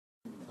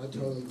I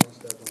totally gonna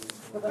step on this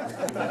one.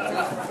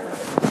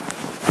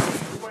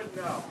 What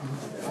now?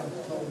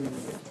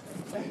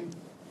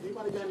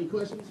 Anybody got any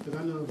questions? Because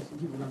I know some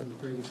people got some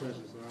crazy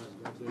questions, so I'll just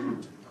go to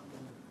them.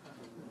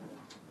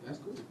 That's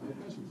cool. No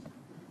questions.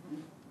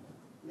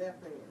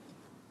 Left hand.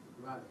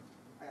 Right.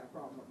 I got a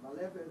problem. My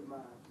left hand is my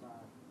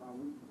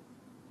weakness.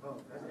 Oh,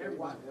 that's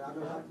everybody. I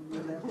know how to use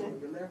your left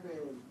hand. Your left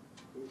hand,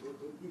 it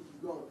keeps you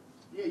going.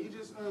 Yeah,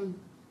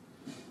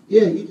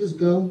 you just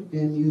go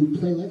and you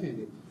play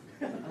left-handed.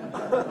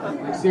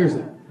 Like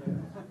seriously.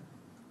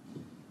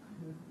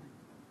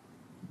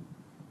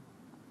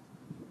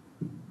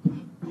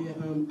 Yeah,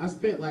 I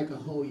spent like a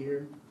whole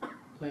year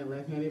playing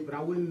left-handed, but I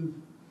wouldn't,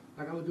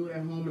 like I would do it at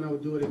home and I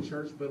would do it in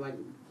church, but like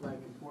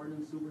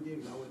important super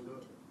gigs, I wouldn't do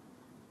it.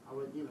 I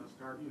would,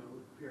 start,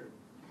 prepare.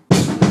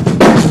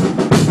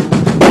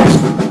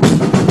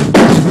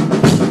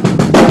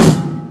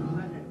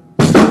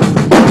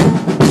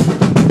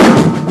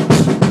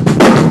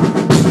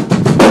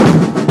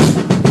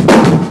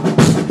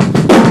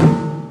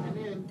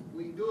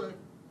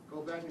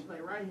 And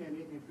play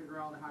right-handed and figure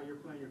out how you're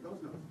playing your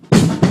ghost notes.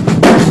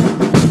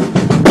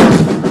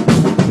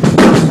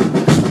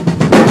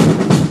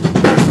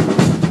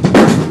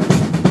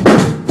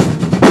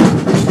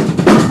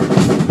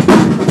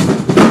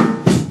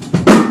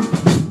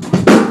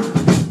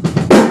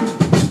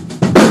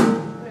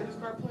 Yeah, just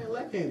start playing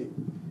left-handed.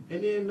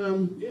 And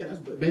then, yeah, that's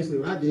basically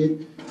what I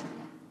did.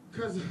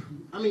 Because,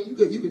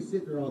 you could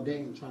sit there all day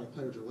and try to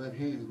play with your left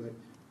hand, but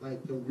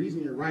like the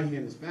reason your right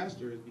hand is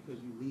faster is because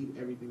you lead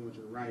everything with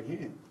your right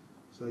hand.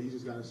 So you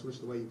just got to switch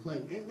the way you play.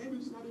 And maybe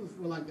it's not even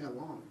for like that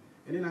long.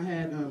 And then I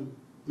had,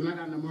 when I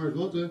got into Mars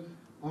Volta,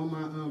 all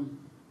my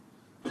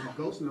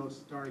ghost notes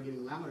started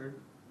getting louder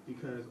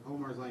because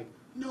Omar's like,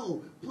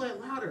 no, play it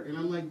louder. And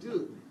I'm like,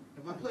 dude,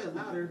 if I play it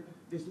louder,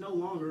 it's no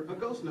longer a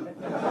ghost note.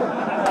 So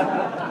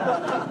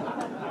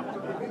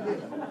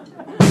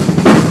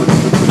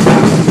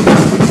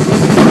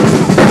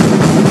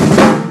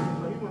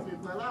he wants me to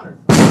play louder.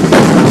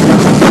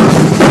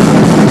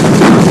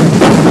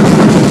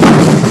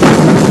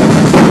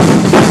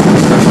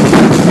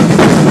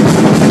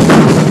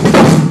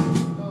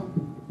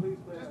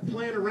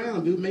 Playing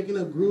around, dude, making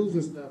up grooves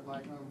and stuff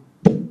like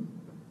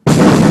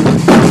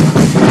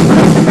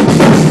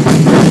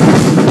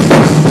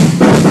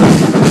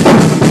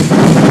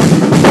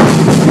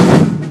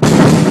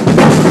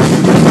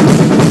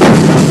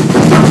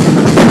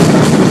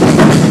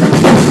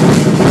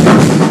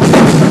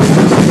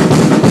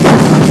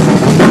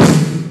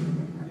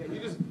yeah, you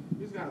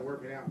just gotta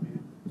work it out, man.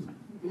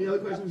 Any other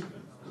questions?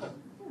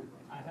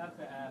 I have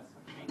to ask,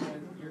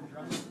 because your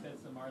drumming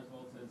fits the Mars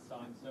Volta's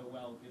song so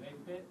well, do they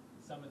fit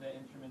some of the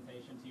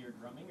instrumentation to your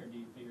drumming, or do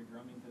you fit your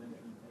drumming to the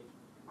instrumentation?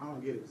 I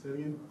don't get it. Say it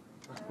again.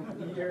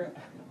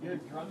 Your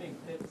drumming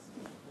fits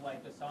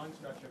like the song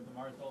structure of the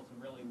Mars Volta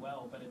really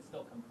well, but it's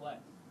still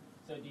complex.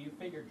 So do you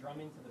fit your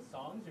drumming to the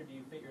songs, or do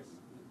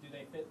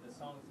they fit the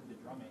songs to the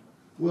drumming?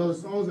 Well, the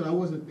songs that I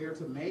wasn't there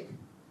to make,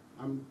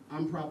 I'm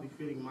probably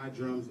fitting my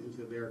drums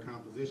into their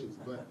compositions,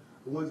 but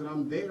the ones that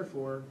I'm there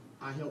for,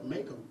 I help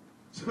make them.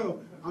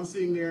 So I'm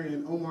sitting there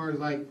and Omar's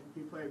like,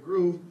 he play a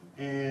groove,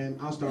 and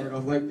I'll start it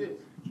off like this.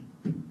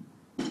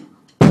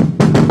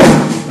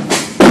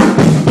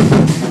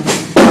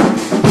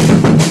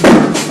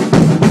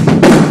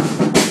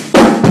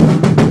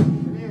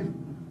 And then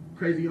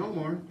Crazy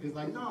Omar is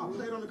like, no, I'll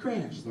play it on the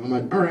crash. So I'm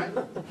like, all right.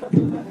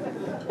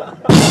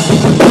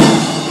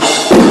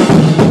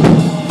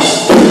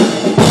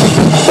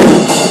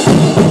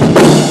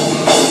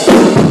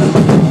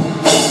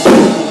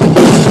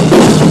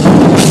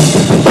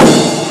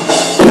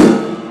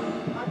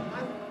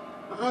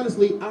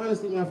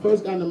 Honestly, when I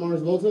first got into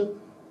Mars Volta,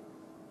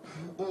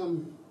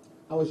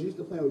 I was used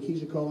to playing with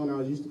Keisha Cole, and I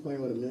was used to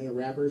playing with a million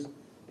rappers,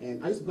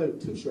 and I used to play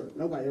with Too Short.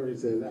 Nobody ever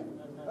said that.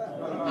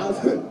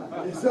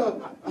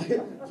 So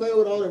playing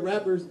with all the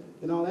rappers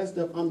and all that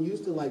stuff, I'm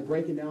used to like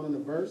breaking down on the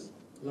verse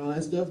and all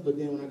that stuff, but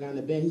then when I got in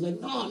the band, he's like,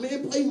 nah,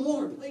 man, play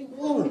more.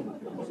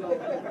 So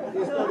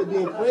it started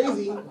being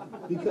crazy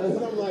because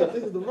I'm like,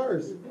 this is the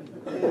verse.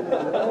 And,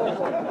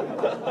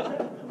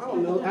 I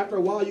don't know, after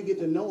a while you get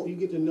to know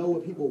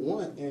what people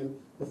want, and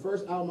the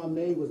first album I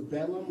made was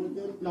Bedlam with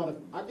them. No,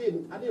 I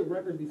did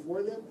records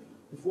before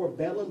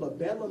Bedlam, but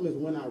Bedlam is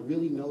when I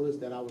really noticed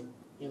that I was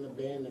in a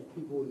band that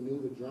people knew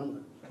the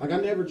drummer. Like I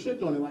never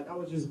tripped on it. Like I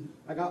was just,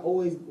 like I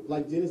always,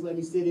 like Dennis let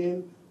me sit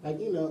in. Like,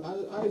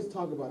 I always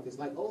talk about this.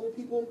 Like older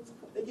people,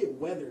 they get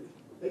weathered.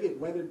 They get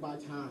weathered by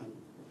time.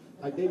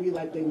 Like they be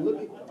like, they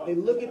look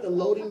at the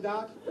loading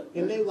dock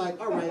and they like,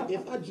 all right,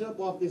 if I jump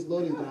off this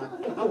loading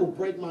dock, I will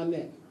break my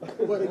neck.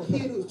 But a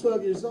kid who's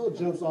 12 years old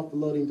jumps off the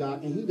loading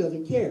dock and he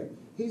doesn't care.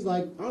 He's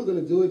like, I'm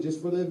gonna do it just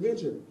for the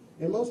adventure.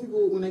 And most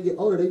people, when they get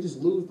older, they just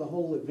lose the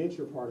whole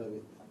adventure part of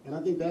it. And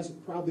I think that's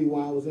probably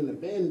why I was in the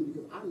band,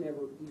 because I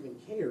never even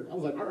cared. I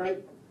was like, all right,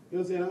 you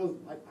know what I'm saying?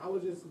 I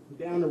was just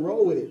down the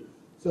road with it.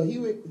 So he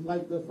would,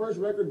 like the first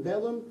record,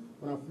 Bedlam,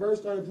 when I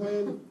first started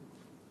playing,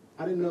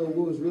 I didn't know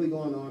what was really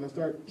going on. I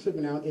started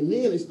tripping out, and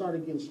then it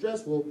started getting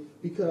stressful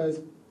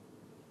because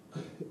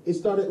It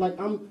started like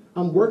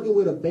I'm working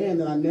with a band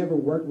that I never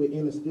worked with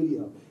in the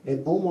studio,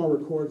 and Omar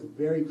records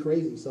very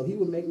crazy. So he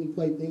would make me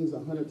play things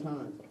 100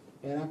 times,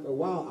 and after a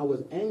while, I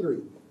was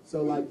angry.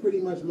 So like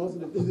pretty much most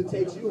of the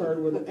tapes you heard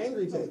were the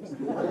angry tapes.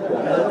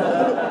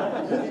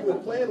 Because he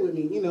was playing with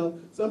me. You know,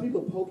 some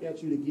people poke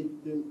at you to get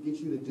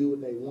you to do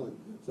what they want.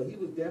 So he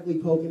was definitely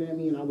poking at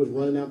me, and I was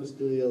running out the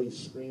studio,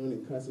 screaming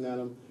and cussing at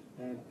him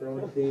and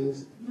throwing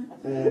things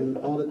and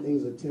all the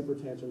things a temper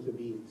tantrum could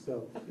be.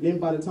 So then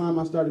by the time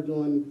I started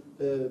doing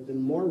the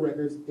more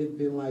records, it'd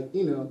been like,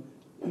 you know,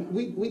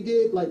 we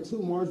did like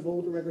 2 Mars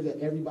Volta records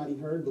that everybody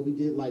heard, but we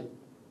did like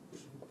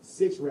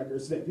 6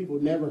 records that people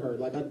never heard.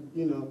 Like I,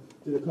 you know,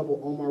 did a couple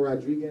Omar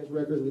Rodriguez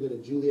records. We did a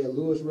Juliette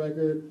Lewis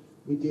record.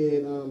 We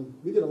did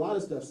a lot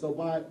of stuff. So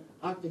by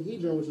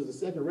Octahedron, which was the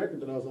second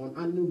record that I was on,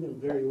 I knew him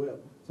very well.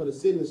 So to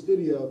sit in the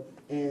studio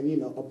and, you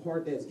know, a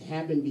part that's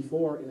happened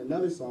before in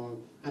another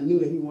song, I knew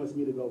that he wants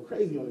me to go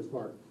crazy on this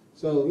part.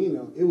 So, you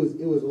know, it was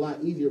a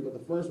lot easier, but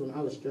the first one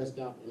I was stressed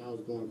out and I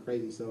was going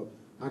crazy. So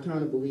I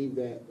kind of believe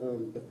that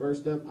the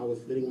first stuff I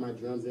was fitting my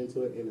drums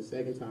into it, and the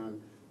second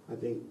time I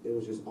think it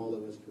was just all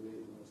of us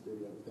creating in the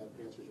studio. If that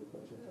answers your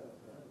question.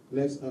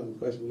 Next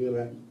question, you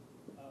back.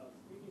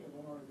 Speaking of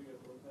Omar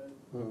Rodriguez Lopez,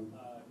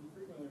 he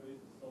frequently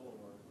releases solo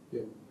work.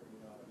 Yeah.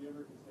 Have you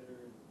ever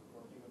considered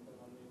working with him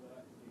on any of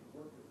that? Because he's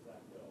worked with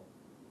Zach Hill.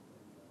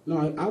 No,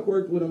 I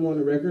worked with him on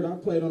the record. I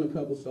played on a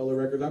couple solo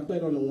records. I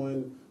played on the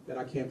one that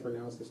I can't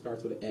pronounce that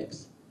starts with an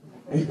X.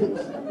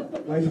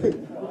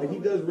 like he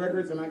does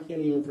records and I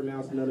can't even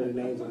pronounce none of the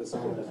names of the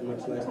songs,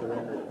 much less the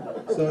record.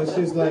 So it's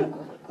just like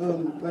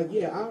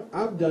yeah,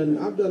 I've done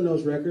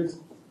those records.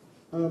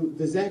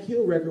 The Zach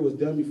Hill record was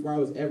done before I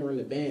was ever in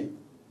the band.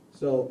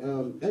 So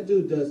that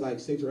dude does like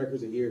 6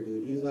 records a year,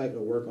 dude. He's like a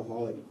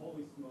workaholic.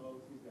 Holy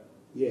smokes, he's got it.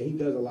 Yeah, he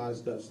does a lot of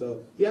stuff.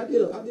 So yeah, I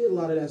did a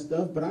lot of that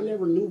stuff, but I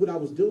never knew what I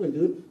was doing,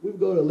 dude. We would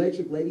go to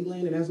Electric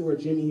Ladyland, and that's where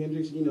Jimi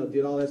Hendrix, you know,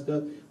 did all that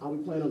stuff. I'll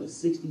be playing on the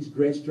 '60s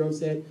Gretsch drum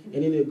set, and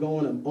then it'd go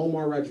on an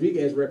Omar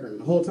Rodriguez record. And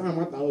the whole time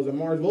I thought it was a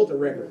Mars Volta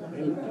record.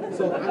 And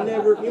so I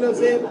never, you know what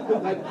I'm saying?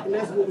 Like, and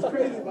that's what was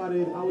crazy about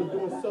it. I was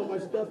doing so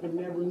much stuff and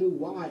never knew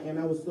why, and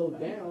I was so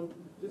down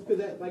just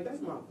because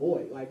that's my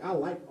boy. Like, I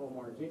like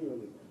Omar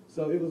genuinely.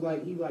 So it was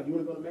like, he was like, you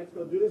want to go to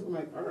Mexico do this? I'm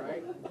like, all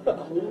right.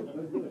 Let's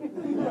do it.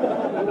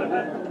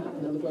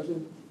 Another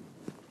question?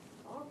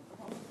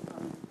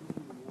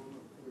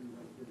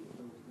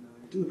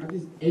 Dude, I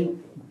just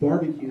ate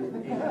barbecue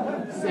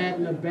and sat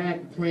in the back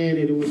praying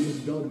that it would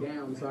just go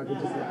down so I could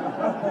just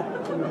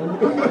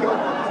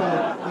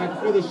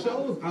so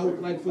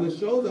like for the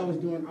shows I was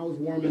doing, I was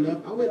warming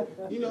up. I would,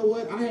 you know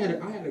what? I had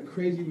a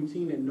crazy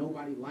routine that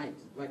nobody liked.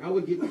 Like I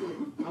would get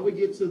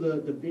to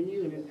the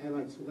venue and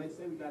like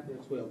say we got there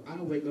at 12. I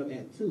would wake up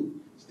at 2,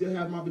 still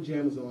have my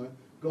pajamas on,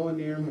 go in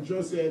there. My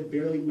drum set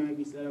barely might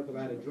be set up because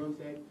I had a drum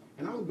set,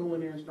 and I would go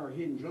in there and start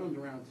hitting drums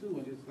around 2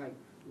 and just like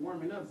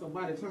warming up. So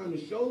by the time the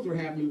shows were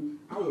happening,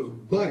 I was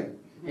buttered.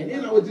 And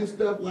then I would do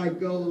stuff like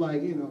go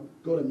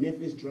to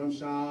Memphis Drum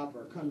Shop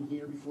or come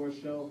here before a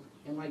show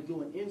and like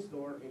do an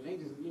in-store, and they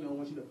just,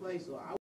 want you to play. So I